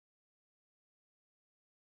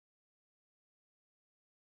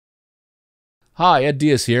Hi, Ed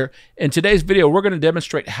Diaz here. In today's video, we're going to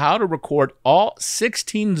demonstrate how to record all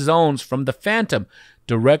 16 zones from the Phantom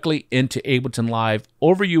directly into Ableton Live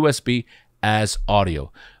over USB as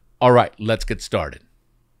audio. All right, let's get started.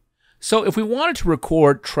 So if we wanted to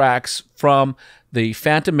record tracks from the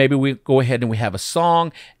Phantom, maybe we go ahead and we have a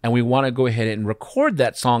song and we want to go ahead and record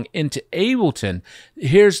that song into Ableton.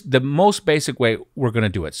 Here's the most basic way we're going to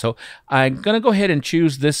do it. So I'm going to go ahead and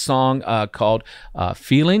choose this song called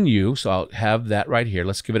Feeling You. So I'll have that right here.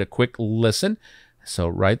 Let's give it a quick listen. So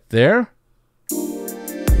right there.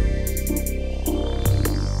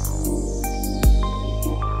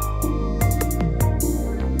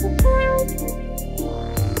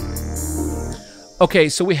 Okay,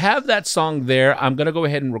 so we have that song there. I'm going to go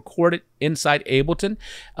ahead and record it inside Ableton.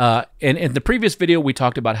 And in the previous video, we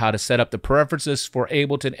talked about how to set up the preferences for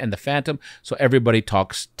Ableton and the Phantom so everybody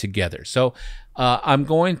talks together. So I'm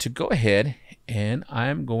going to go ahead and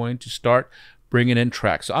I'm going to start bringing in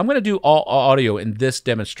tracks. So I'm going to do all audio in this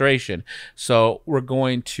demonstration. So we're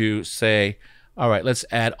going to say, all right, let's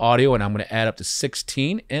add audio, and I'm going to add up to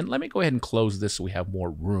 16. And let me go ahead and close this so we have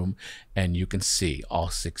more room and you can see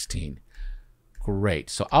all 16. Great.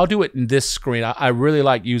 So I'll do it in this screen. I really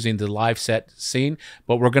like using the live set scene,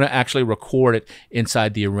 but we're going to actually record it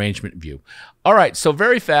inside the arrangement view. All right. So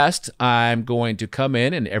very fast, I'm going to come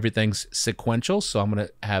in and everything's sequential. So I'm going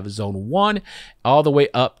to have zone 1 all the way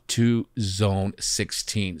up to zone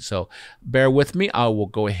 16. So bear with me. I will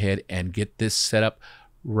go ahead and get this set up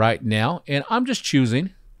right now. And I'm just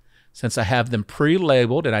choosing, since I have them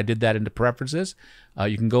pre-labeled and I did that into preferences,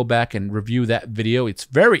 you can go back and review that video. It's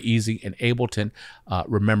very easy, and Ableton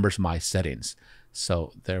remembers my settings.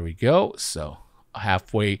 So there we go. So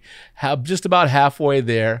just about halfway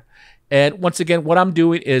there. And once again, what I'm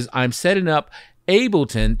doing is I'm setting up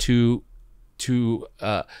Ableton to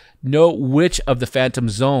know which of the Phantom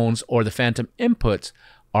zones or the Phantom inputs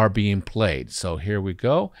are being played. So here we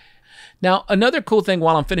go. Now, another cool thing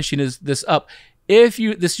while I'm finishing this up, if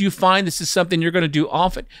you find this is something you're going to do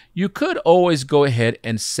often, you could always go ahead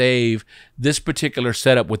and save this particular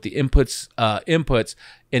setup with the inputs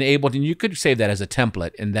in Ableton. You could save that as a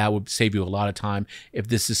template, and that would save you a lot of time if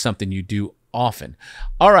this is something you do often.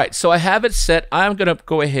 All right, so I have it set. I'm going to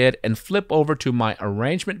go ahead and flip over to my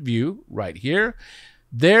arrangement view right here.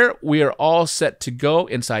 There, we are all set to go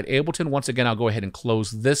inside Ableton. Once again, I'll go ahead and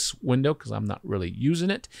close this window because I'm not really using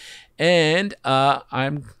it. And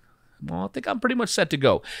I think I'm pretty much set to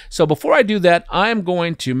go. So before I do that, I'm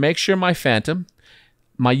going to make sure my Phantom,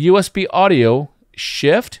 my USB audio,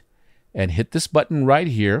 shift and hit this button right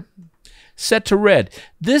here, set to red.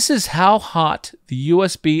 This is how hot the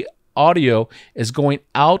USB audio is going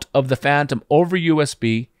out of the Phantom over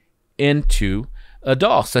USB into a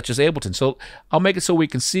DAW, such as Ableton. So I'll make it so we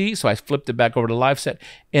can see. So I flipped it back over to live set,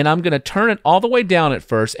 and I'm going to turn it all the way down at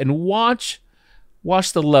first and watch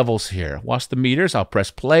the levels here. Watch the meters. I'll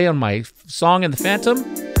press play on my song in the Phantom.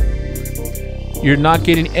 You're not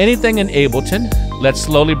getting anything in Ableton. Let's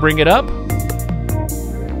slowly bring it up.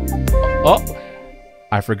 Oh,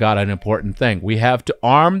 I forgot an important thing. We have to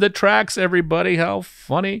arm the tracks, everybody. How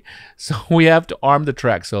funny. So we have to arm the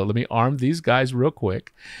tracks. So let me arm these guys real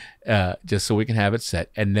quick, just so we can have it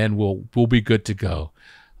set, and then we'll be good to go.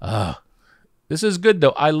 This is good,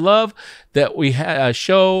 though. I love that we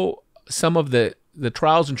show some of the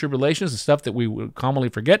trials and tribulations, the stuff that we would commonly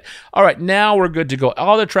forget. All right, now we're good to go.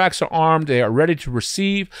 All the tracks are armed. They are ready to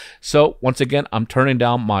receive. So once again, I'm turning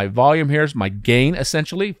down my volume here, my gain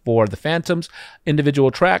essentially for the Phantom's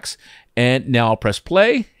individual tracks. And now I'll press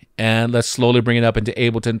play, and let's slowly bring it up into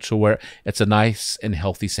Ableton to where it's a nice and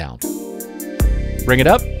healthy sound. Bring it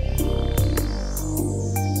up.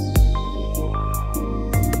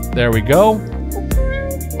 There we go.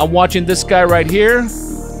 I'm watching this guy right here.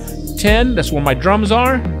 10, that's where my drums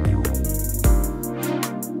are.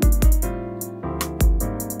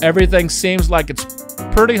 Everything seems like it's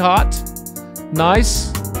pretty hot.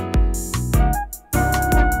 Nice.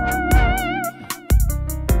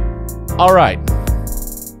 All right.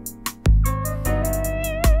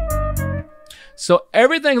 So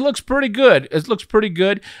everything looks pretty good. It looks pretty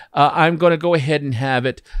good. I'm going to go ahead and have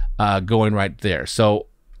it going right there. So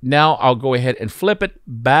now I'll go ahead and flip it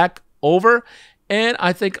back over. And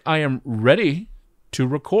I think I am ready to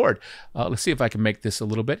record. Let's see if I can make this a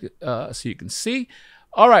little bit so you can see.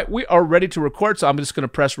 All right, we are ready to record. So I'm just going to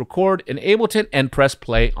press record in Ableton and press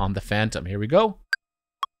play on the Phantom. Here we go.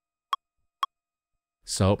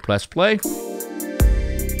 So press play.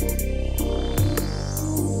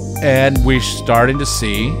 And we're starting to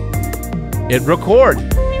see it record.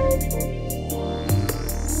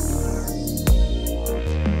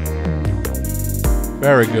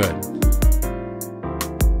 Very good.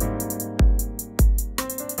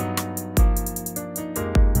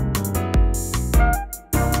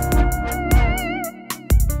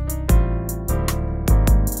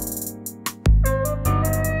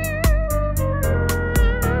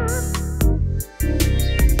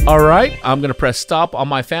 All right, I'm going to press stop on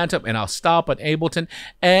my Phantom, and I'll stop on Ableton.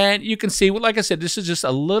 And you can see, like I said, this is just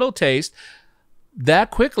a little taste.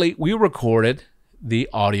 That quickly, we recorded the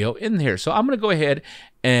audio in here. So I'm going to go ahead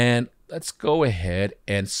and let's go ahead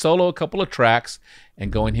and solo a couple of tracks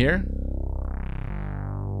and go in here.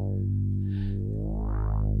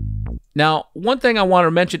 Now, one thing I want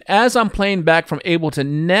to mention, as I'm playing back from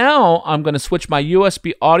Ableton, now I'm going to switch my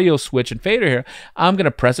USB audio switch and fader here. I'm going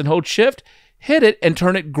to press and hold Shift, hit it, and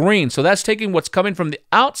turn it green. So that's taking what's coming from the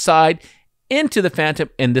outside into the Phantom,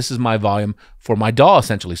 and this is my volume for my DAW,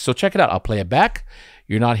 essentially. So check it out. I'll play it back.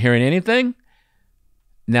 You're not hearing anything.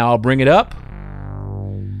 Now I'll bring it up.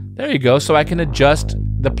 There you go. So I can adjust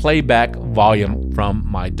the playback volume from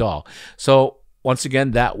my DAW. So once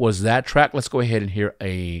again, that was that track. Let's go ahead and hear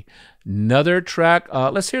another track.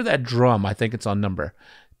 Let's hear that drum. I think it's on number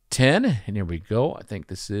 10. And here we go. I think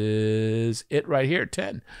this is it right here,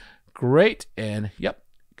 10. Great. And yep,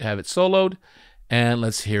 have it soloed. And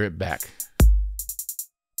let's hear it back.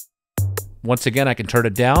 Once again, I can turn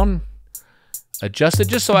it down, adjust it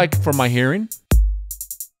just so for my hearing.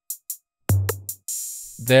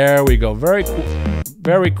 There we go.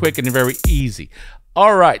 Very quick and very easy.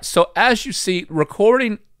 All right. So as you see,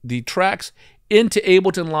 recording the tracks into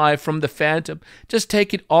Ableton Live from the Phantom, just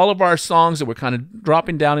taking all of our songs that we're kind of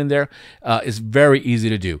dropping down in there is very easy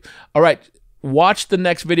to do. All right. Watch the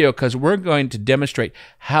next video because we're going to demonstrate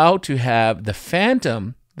how to have the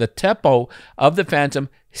Phantom, the tempo of the Phantom,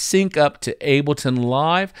 sync up to Ableton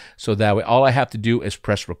Live. So that way all I have to do is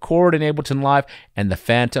press record in Ableton Live and the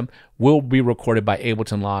Phantom will be recorded by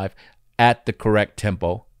Ableton Live at the correct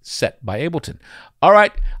tempo set by Ableton. All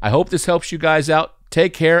right, I hope this helps you guys out.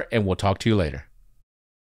 Take care and we'll talk to you later.